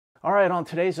All right, on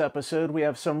today's episode, we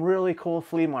have some really cool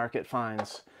flea market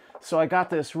finds. So I got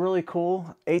this really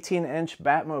cool 18-inch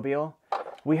Batmobile.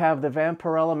 We have the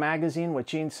Vampirella magazine with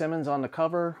Gene Simmons on the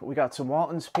cover. We got some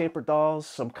Walton's paper dolls,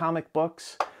 some comic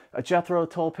books, a Jethro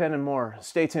tull pin, and more.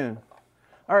 Stay tuned.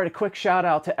 All right, a quick shout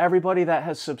out to everybody that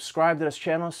has subscribed to this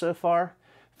channel so far.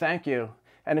 Thank you.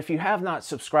 And if you have not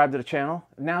subscribed to the channel,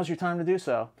 now's your time to do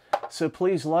so. So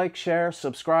please like, share,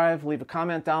 subscribe, leave a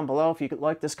comment down below if you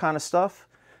like this kind of stuff.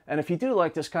 And if you do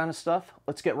like this kind of stuff,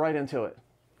 let's get right into it.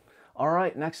 All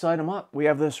right, next item up, we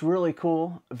have this really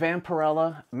cool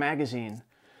Vampirella magazine.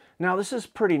 Now this is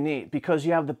pretty neat because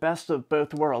you have the best of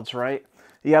both worlds, right?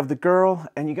 You have the girl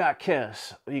and you got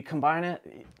Kiss. You combine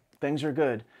it, things are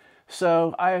good.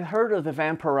 So I heard of the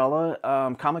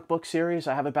Vampirella comic book series.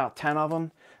 I have about 10 of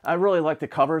them. I really like the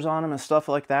covers on them and stuff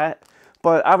like that.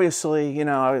 But obviously, you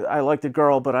know, I like the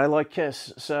girl, but I like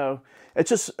Kiss. So it's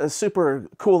just a super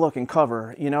cool looking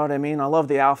cover. You know what I mean? I love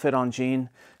the outfit on Gene.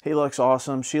 He looks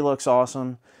awesome. She looks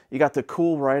awesome. You got the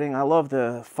cool writing. I love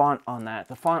the font on that.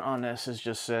 The font on this is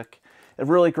just sick. In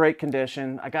really great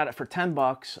condition. I got it for 10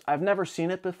 bucks. I've never seen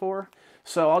it before,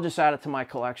 so I'll just add it to my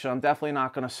collection. I'm definitely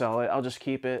not going to sell it. I'll just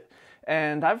keep it.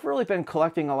 And I've really been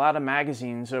collecting a lot of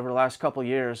magazines over the last couple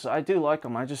years. I do like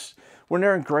them. When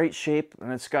they're in great shape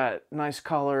and it's got nice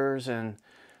colors and,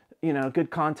 you know, good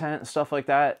content and stuff like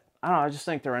that. I don't know, I just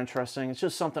think they're interesting. It's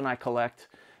just something I collect.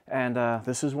 And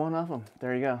this is one of them.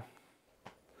 There you go.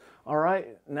 All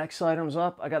right, next item's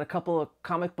up. I got a couple of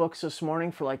comic books this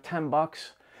morning for like 10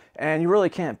 bucks. And you really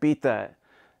can't beat that.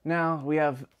 Now we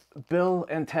have Bill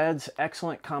and Ted's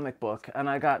Excellent Comic Book, and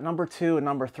I got number 2 and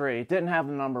number 3. Didn't have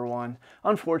the number 1,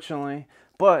 unfortunately,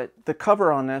 but the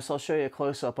cover on this, I'll show you a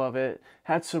close-up of it,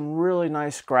 had some really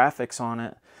nice graphics on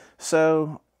it.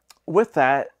 So with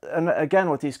that, and again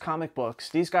with these comic books,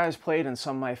 these guys played in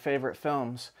some of my favorite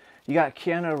films. You got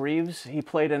Keanu Reeves, he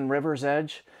played in River's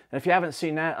Edge, and if you haven't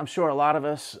seen that, I'm sure a lot of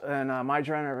us in my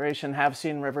generation have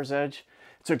seen River's Edge.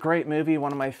 It's a great movie,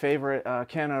 one of my favorite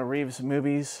Keanu Reeves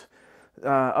movies.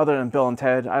 Other than Bill and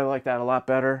Ted, I like that a lot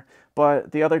better.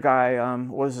 But the other guy,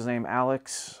 what was his name?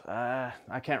 Alex? I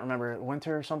can't remember.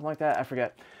 Winter or something like that? I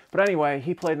forget. But anyway,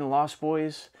 he played in Lost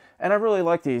Boys. And I really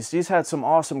like these. These had some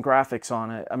awesome graphics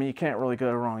on it. I mean, you can't really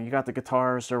go wrong. You got the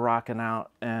guitars, they're rocking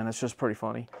out, and it's just pretty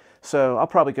funny. So I'll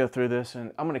probably go through this,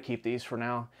 and I'm going to keep these for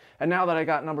now. And now that I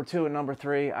got number 2 and number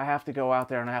 3, I have to go out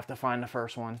there and I have to find the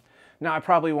first one. Now, I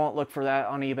probably won't look for that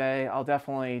on eBay. I'll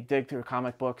definitely dig through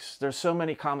comic books. There's so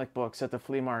many comic books at the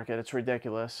flea market. It's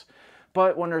ridiculous.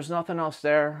 But when there's nothing else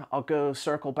there, I'll go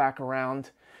circle back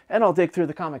around and I'll dig through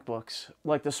the comic books.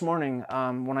 Like this morning,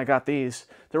 when I got these,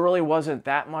 there really wasn't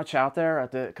that much out there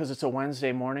because it's a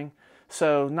Wednesday morning.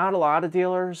 So not a lot of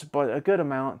dealers, but a good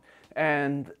amount.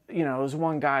 And, you know, it was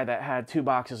one guy that had 2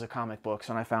 boxes of comic books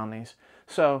and I found these.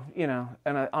 So, you know,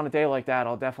 and on a day like that,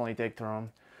 I'll definitely dig through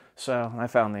them. So I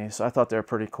found these. I thought they were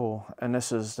pretty cool. And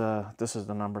this is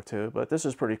the number 2, but this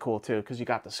is pretty cool too because you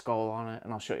got the skull on it,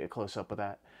 and I'll show you a close up of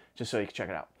that just so you can check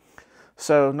it out.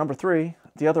 So number 3,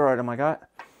 the other item I got,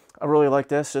 I really like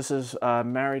this. This is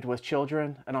Married with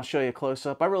Children, and I'll show you a close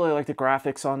up. I really like the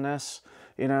graphics on this.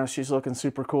 You know, she's looking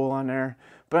super cool on there.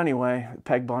 But anyway,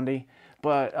 Peg Bundy.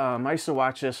 But I used to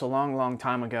watch this a long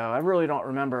time ago. I really don't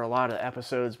remember a lot of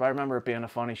episodes, but I remember it being a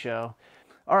funny show.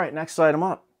 All right, next item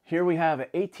up. Here we have an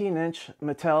 18-inch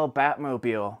Mattel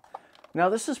Batmobile. Now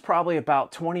this is probably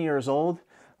about 20 years old,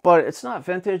 but it's not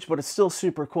vintage, but it's still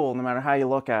super cool no matter how you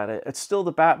look at it. It's still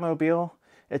the Batmobile.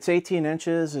 It's 18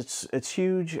 inches, it's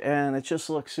huge, and it just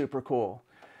looks super cool.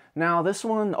 Now this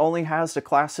one only has the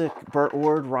classic Burt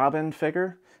Ward Robin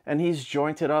figure, and he's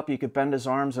jointed up. You could bend his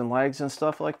arms and legs and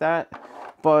stuff like that.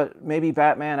 But maybe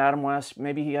Batman, Adam West,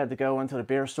 maybe he had to go into the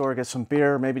beer store, get some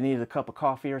beer, maybe needed a cup of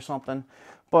coffee or something.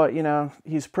 But, you know,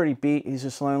 he's pretty beat. He's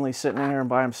just lonely sitting in there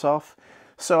by himself.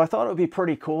 So I thought it would be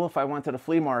pretty cool if I went to the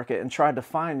flea market and tried to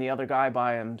find the other guy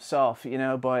by himself, you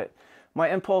know, but my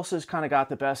impulses kind of got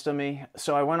the best of me.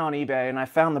 So I went on eBay and I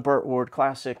found the Burt Ward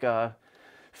classic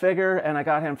figure, and I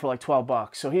got him for like 12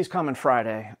 bucks. So he's coming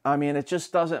Friday. I mean, it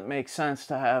just doesn't make sense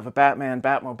to have a Batman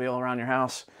Batmobile around your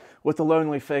house with a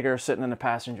lonely figure sitting in the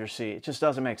passenger seat. It just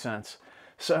doesn't make sense.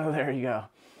 So there you go.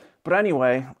 But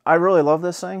anyway, I really love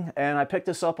this thing, and I picked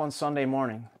this up on Sunday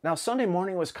morning. Now, Sunday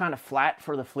morning was kind of flat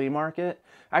for the flea market.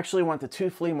 I actually went to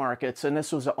 2 flea markets, and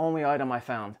this was the only item I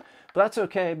found. But that's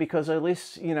okay, because at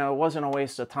least, you know, it wasn't a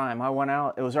waste of time. I went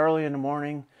out, it was early in the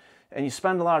morning, and you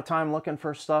spend a lot of time looking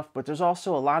for stuff, but there's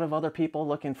also a lot of other people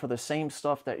looking for the same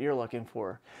stuff that you're looking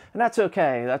for. And that's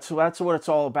okay. That's what it's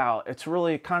all about. It's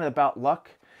really kind of about luck.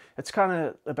 It's kind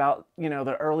of about, you know,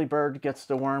 the early bird gets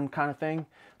the worm kind of thing.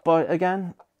 But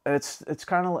again, it's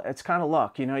kind of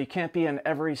luck. You know, you can't be in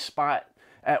every spot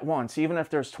at once. Even if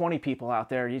there's 20 people out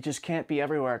there, you just can't be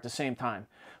everywhere at the same time.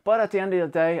 But at the end of the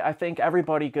day, I think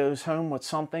everybody goes home with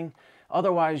something.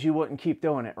 Otherwise, you wouldn't keep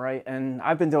doing it, right? And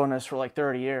I've been doing this for like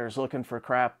 30 years, looking for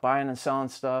crap, buying and selling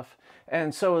stuff.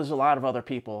 And so is a lot of other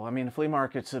people. I mean, flea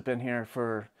markets have been here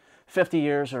for 50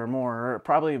 years or more, or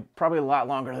probably a lot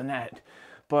longer than that.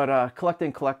 But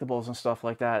collecting collectibles and stuff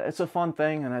like that, it's a fun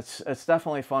thing, and it's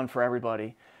definitely fun for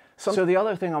everybody. So the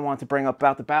other thing I want to bring up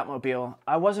about the Batmobile,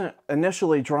 I wasn't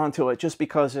initially drawn to it just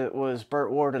because it was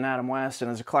Burt Ward and Adam West and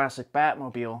it's a classic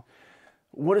Batmobile.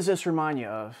 What does this remind you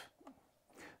of?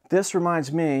 This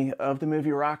reminds me of the movie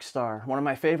Rockstar, one of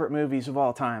my favorite movies of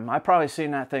all time. I've probably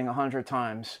seen that thing 100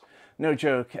 times, no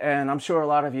joke, and I'm sure a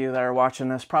lot of you that are watching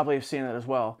this probably have seen it as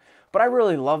well. But I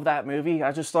really love that movie.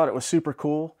 I just thought it was super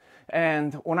cool.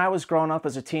 And when I was growing up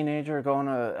as a teenager, going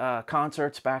to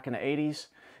concerts back in the 80s,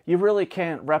 you really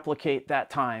can't replicate that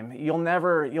time. You'll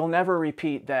never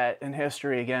repeat that in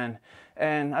history again.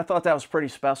 And I thought that was pretty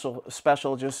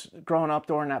special just growing up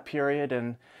during that period.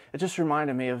 And it just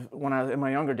reminded me of when I was in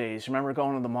my younger days. Remember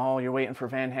going to the mall, you're waiting for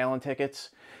Van Halen tickets.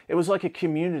 It was like a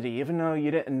community. Even though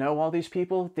you didn't know all these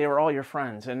people, they were all your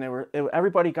friends. And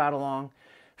everybody got along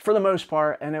for the most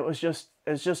part. And it's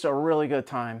just a really good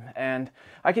time. And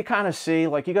I could kind of see,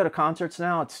 like, you go to concerts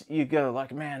now, you go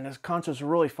like, man, this concerts were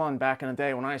really fun back in the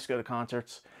day when I used to go to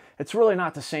concerts. It's really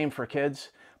not the same for kids,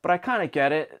 but I kind of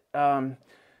get it.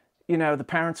 You know, the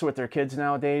parents with their kids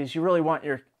nowadays, you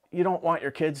don't want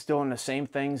your kids doing the same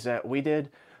things that we did,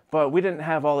 but we didn't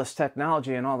have all this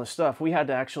technology and all this stuff. We had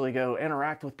to actually go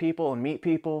interact with people and meet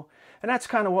people. And that's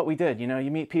kind of what we did. You know,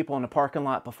 you meet people in the parking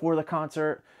lot before the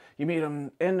concert, you meet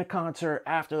them in the concert,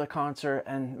 after the concert,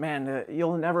 and man,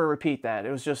 you'll never repeat that.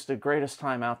 It was just the greatest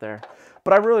time out there.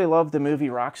 But I really loved the movie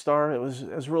Rockstar. It was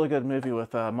a really good movie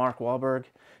with Mark Wahlberg.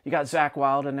 You got Zach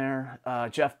Wilde in there,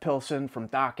 Jeff Pilson from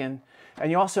Dokken, and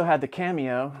you also had the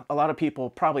cameo. A lot of people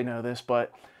probably know this,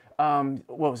 but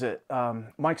what was it?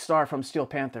 Mike Starr from Steel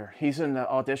Panther. He's in the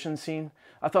audition scene.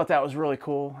 I thought that was really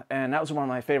cool, and that was one of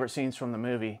my favorite scenes from the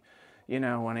movie. You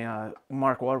know, when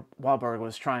Mark Wahlberg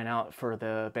was trying out for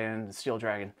the band Steel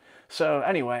Dragon. So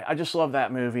anyway, I just love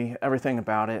that movie, everything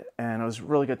about it, and it was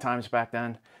really good times back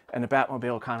then. And the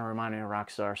Batmobile kind of reminded me of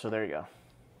Rockstar, so there you go.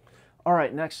 All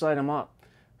right, next item up.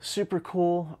 Super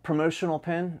cool promotional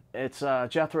pin. It's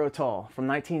Jethro Tull from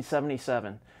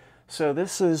 1977. So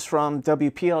this is from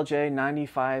WPLJ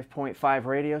 95.5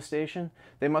 radio station.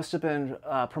 They must have been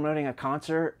promoting a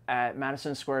concert at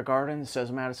Madison Square Garden. It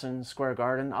says Madison Square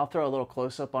Garden. I'll throw a little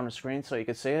close-up on the screen so you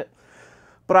can see it.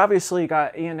 But obviously you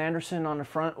got Ian Anderson on the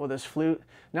front with his flute.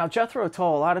 Now Jethro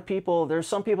Tull, a lot of people, there's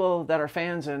some people that are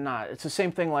fans and not. It's the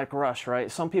same thing like Rush,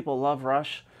 right? Some people love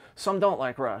Rush. Some don't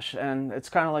like Rush, and it's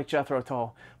kind of like Jethro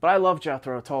Tull. But I love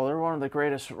Jethro Tull. They're one of the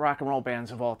greatest rock and roll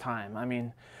bands of all time. I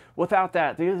mean, without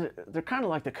that, they're kind of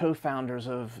like the co-founders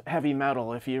of heavy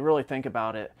metal, if you really think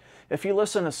about it. If you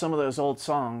listen to some of those old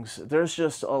songs, there's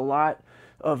just a lot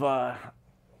of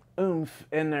oomph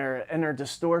in their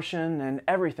distortion and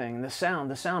everything. The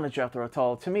sound of Jethro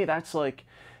Tull. To me, that's like,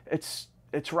 it's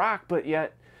rock, but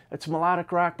yet it's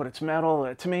melodic rock, but it's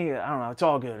metal. To me, I don't know. It's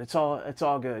all good. It's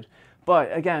all good.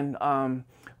 But again,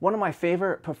 one of my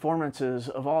favorite performances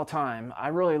of all time, I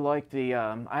really like the,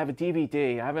 I have a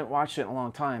DVD, I haven't watched it in a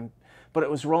long time, but it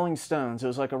was Rolling Stones. It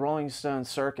was like a Rolling Stones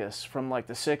circus from like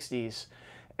the 60s.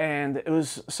 And it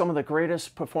was some of the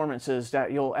greatest performances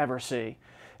that you'll ever see.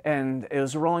 And it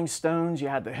was Rolling Stones, you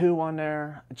had The Who on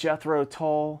there, Jethro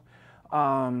Tull,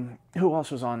 who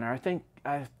else was on there? I think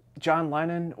John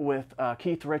Lennon with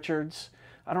Keith Richards.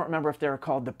 I don't remember if they were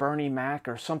called the Bernie Mac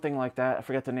or something like that. I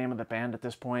forget the name of the band at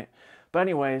this point. But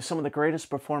anyway, some of the greatest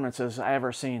performances I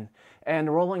ever seen. And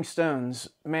the Rolling Stones,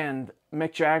 man,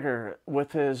 Mick Jagger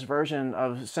with his version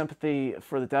of Sympathy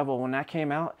for the Devil, when that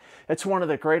came out, it's one of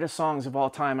the greatest songs of all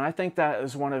time. And I think that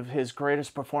is one of his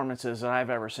greatest performances that I've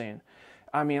ever seen.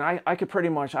 I mean, I could pretty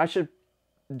much, I should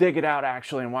dig it out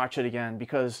actually and watch it again,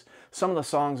 because some of the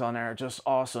songs on there are just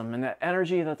awesome. And the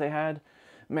energy that they had,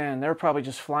 man, they were probably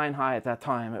just flying high at that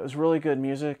time. It was really good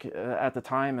music at the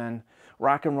time, and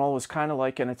rock and roll was kind of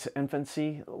like in its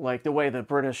infancy, like the way the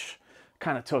British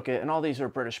kind of took it. And all these are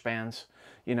British bands,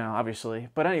 you know, obviously.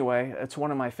 But anyway, it's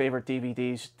one of my favorite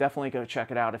DVDs. Definitely go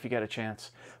check it out if you get a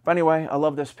chance. But anyway, I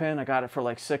love this pin. I got it for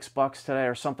like $6 today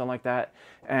or something like that.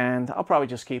 And I'll probably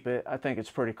just keep it. I think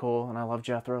it's pretty cool, and I love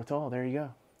Jethro Tull. There you go.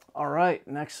 All right,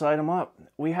 next item up.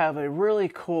 We have a really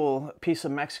cool piece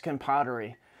of Mexican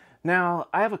pottery. Now,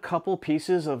 I have a couple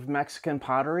pieces of Mexican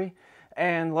pottery,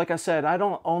 and like I said, I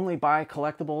don't only buy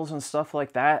collectibles and stuff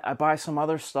like that. I buy some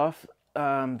other stuff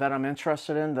that I'm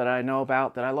interested in, that I know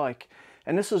about, that I like.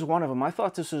 And this is one of them. I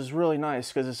thought this was really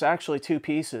nice because it's actually two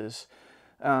pieces.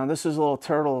 This is a little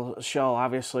turtle shell,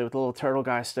 obviously, with a little turtle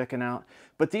guy sticking out.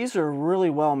 But these are really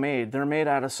well made. They're made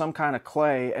out of some kind of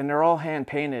clay, and they're all hand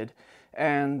painted.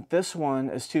 And this one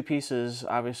is two pieces,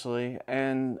 obviously,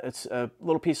 and it's a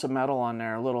little piece of metal on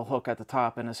there, a little hook at the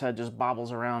top, and his head just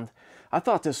bobbles around. I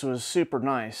thought this was super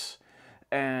nice,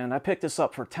 and I picked this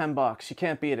up for 10 bucks. You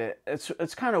can't beat it.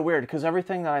 It's kind of weird because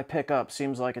everything that I pick up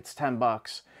seems like it's 10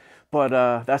 bucks.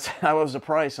 But that was the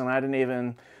price, and I didn't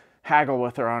even haggle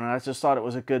with her on it. I just thought it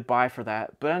was a good buy for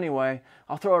that. But anyway,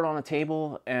 I'll throw it on a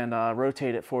table and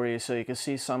rotate it for you so you can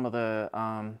see some of the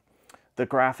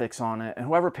graphics on it. And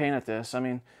whoever painted this, I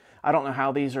mean, I don't know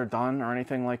how these are done or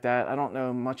anything like that. I don't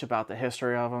know much about the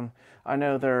history of them. I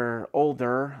know they're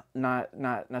older, not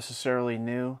necessarily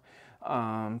new.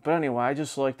 But anyway, I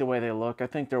just like the way they look. I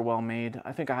think they're well made.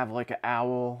 I think I have like an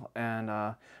owl and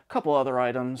a couple other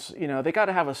items. You know, they got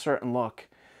to have a certain look.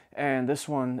 And this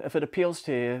one, if it appeals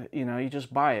to you, you know, you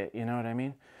just buy it. You know what I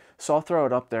mean? So I'll throw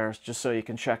it up there just so you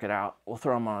can check it out. We'll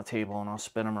throw them on a table and I'll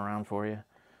spin them around for you.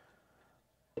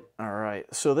 All right,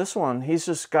 so this one, he's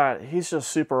just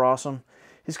super awesome.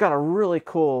 He's got a really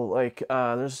cool, like,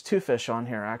 there's two fish on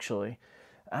here, actually.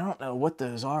 I don't know what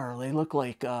those are. They look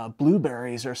like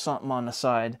blueberries or something on the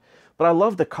side. But I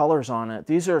love the colors on it.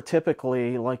 These are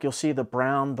typically, like, you'll see the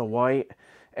brown, the white,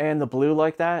 and the blue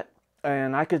like that.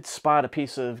 And I could spot a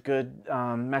piece of good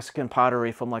Mexican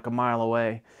pottery from like a mile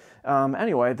away.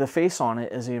 Anyway, the face on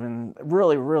it is even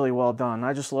really, really well done.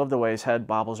 I just love the way his head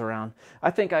bobbles around.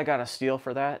 I think I got a steal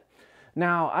for that.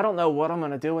 Now, I don't know what I'm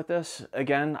going to do with this.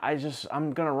 Again,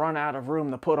 I'm going to run out of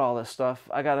room to put all this stuff.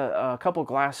 I got a couple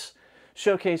glass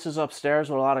showcases upstairs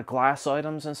with a lot of glass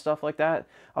items and stuff like that.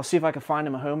 I'll see if I can find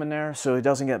him a home in there so he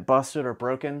doesn't get busted or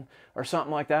broken or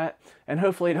something like that. And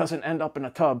hopefully he doesn't end up in a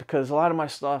tub, because a lot of my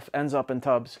stuff ends up in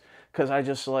tubs because I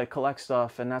just like collect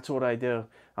stuff, and that's what I do.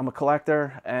 I'm a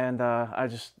collector, and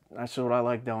that's what I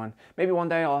like doing. Maybe one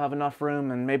day I'll have enough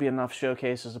room and maybe enough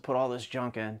showcases to put all this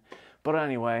junk in. But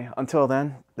anyway, until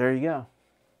then, there you go.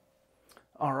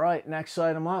 All right, next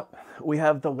item up, we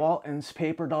have the Walton's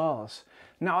paper dolls.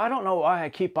 Now, I don't know why I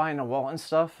keep buying the Walton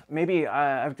stuff. Maybe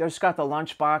I just got the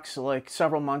lunchbox like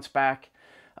several months back.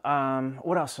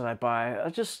 What else did I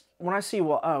buy? When I see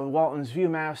Walton's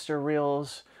Viewmaster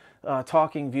reels,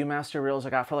 talking Viewmaster reels, I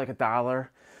got for like $1.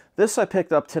 This I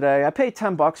picked up today. I paid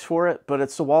 10 bucks for it, but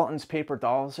it's the Walton's paper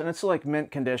dolls, and it's like mint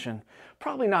condition.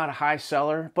 Probably not a high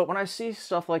seller, but when I see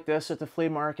stuff like this at the flea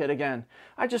market, again,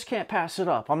 I just can't pass it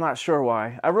up. I'm not sure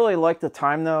why. I really like the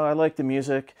time, though. I like the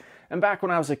music. And back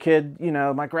when I was a kid, you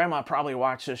know, my grandma probably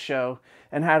watched this show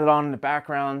and had it on in the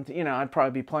background. You know, I'd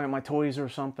probably be playing with my toys or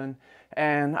something.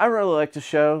 And I really like the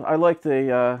show. I like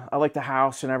the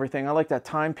house and everything. I like that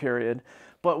time period.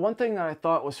 But one thing that I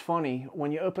thought was funny,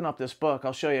 when you open up this book,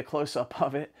 I'll show you a close-up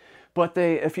of it. But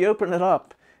if you open it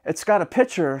up, it's got a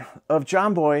picture of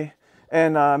John Boy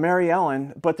and Mary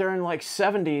Ellen, but they're in like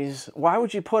 70s. Why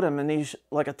would you put them in these,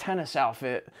 like a tennis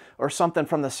outfit or something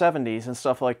from the 70s and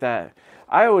stuff like that?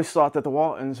 I always thought that the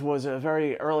Waltons was a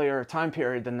very earlier time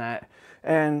period than that.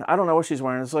 And I don't know what she's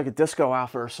wearing. It's like a disco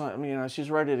outfit or something. You know,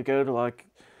 she's ready to go to like,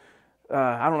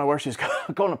 I don't know where she's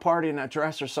going to party in that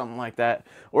dress or something like that.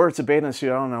 Or it's a bathing suit.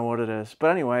 I don't know what it is.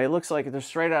 But anyway, it looks like they're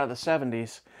straight out of the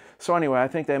 70s. So anyway, I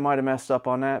think they might have messed up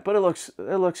on that. But it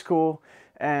looks cool.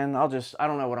 And I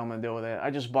don't know what I'm going to do with it.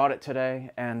 I just bought it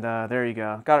today, and there you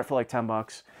go. Got it for like 10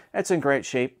 bucks. It's in great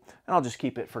shape, and I'll just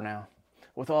keep it for now.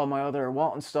 With all my other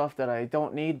Walton stuff that I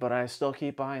don't need, but I still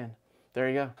keep buying. There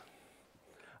you go.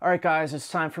 All right, guys, it's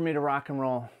time for me to rock and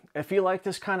roll. If you like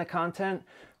this kind of content,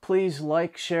 please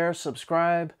like, share,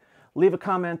 subscribe. Leave a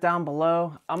comment down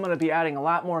below. I'm going to be adding a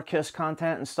lot more KISS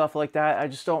content and stuff like that. I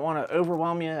just don't want to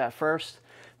overwhelm you at first,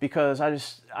 because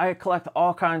I collect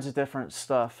all kinds of different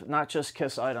stuff, not just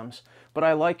KISS items. But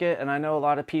I like it, and I know a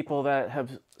lot of people that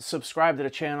have subscribed to the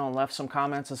channel and left some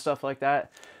comments and stuff like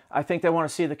that. I think they want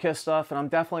to see the KISS stuff, and I'm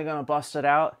definitely going to bust it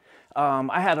out.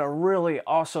 I had a really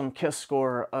awesome KISS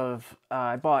score of,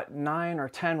 I bought 9 or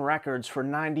 10 records for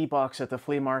 90 bucks at the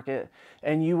flea market,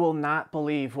 and you will not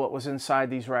believe what was inside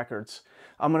these records.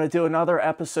 I'm going to do another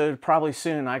episode probably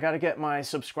soon. I got to get my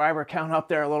subscriber count up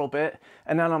there a little bit,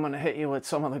 and then I'm going to hit you with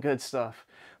some of the good stuff.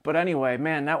 But anyway,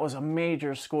 man, that was a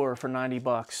major score for 90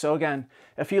 bucks. So again,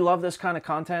 if you love this kind of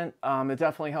content, it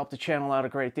definitely helped the channel out a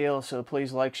great deal. So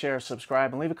please like, share,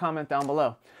 subscribe, and leave a comment down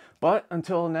below. But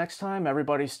until next time,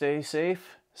 everybody stay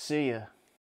safe. See ya.